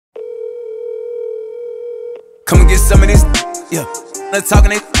Come and get some of this, yeah. Not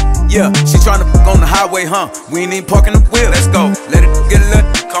talking it, yeah. She tryna fuck on the highway, huh? We ain't even parking the wheel. Let's go, let it get a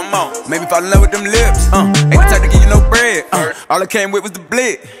little, come on. Maybe fall in love with them lips, ain't the type to give you no bread, all I came with was the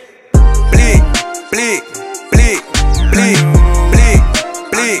blick. Blick, blick, blick, blick, blick,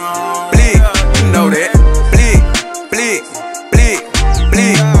 blick, blick. You know that. Blick, blick, blick,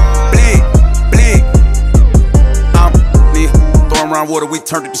 blick, blick, blick. Throwing around water, we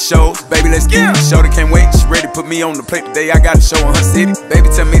turned it to shows. Baby, let's get it. Shorty can't wait, she ready to put me on the plate today. I got a show in her city. Baby,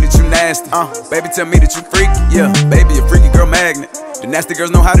 tell me that you nasty. Baby, tell me that you freaky. Yeah, baby, a freaky girl magnet. The nasty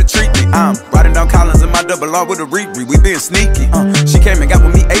girls know how to treat me. I'm riding down Collins in my double R with a Riri. We being sneaky. She came and got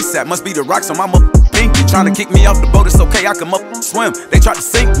with me ASAP. Must be the rocks on my pinky. Trying to kick me off the boat, it's okay, I come up and swim. They try to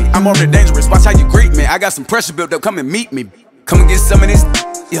sink me, I'm already dangerous. Watch how you greet me. I got some pressure built up, come and meet me. Come and get some of this,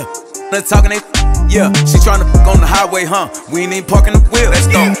 yeah. Not talking it, yeah. She tryna fuck on the highway, huh? We ain't even parking the wheel. Let's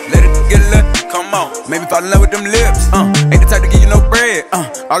go, let it get a little, come on. Maybe fall in love with them lips, ain't the type to give you no bread,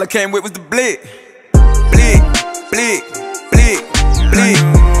 all I came with was the blick. Blick, blick, blick, blick,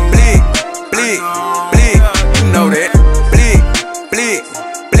 blick, blick, blick. You know that. Blick, blick,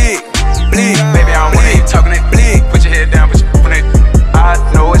 blick, blick. Baby, I don't wanna hear you talking that blick. Put your head down, put your foot on it. I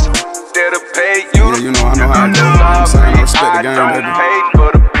know it's there to pay you. Yeah, you know, I know how to do it. You know what I'm saying? I respect the game, baby.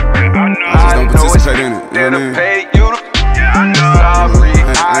 I just don't participate in it, you know what I mean?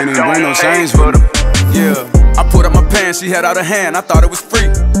 I ain't even bring no change for them. Yeah, I put up my pants, she had out her hand, I thought it was free.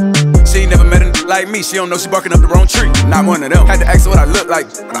 She ain't never met a like me, she don't know she barking up the wrong tree. Not one of them, had to ask her what I look like.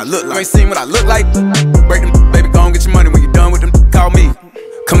 You ain't seen what I look like? Break them, baby, go and get your money when you done with them, call me.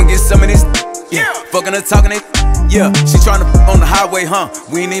 Come and get some of this, yeah. Fucking her, talking it, yeah. She tryna fuck on the highway, huh?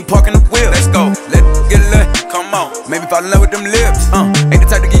 We ain't even parking the wheel. Let's go, let it get a little, come on. Maybe fall in love with them lips, ain't the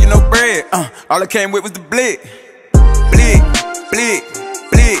type to give you no bread, all I came with was the blick. Blick, blick,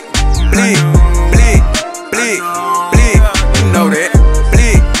 blick,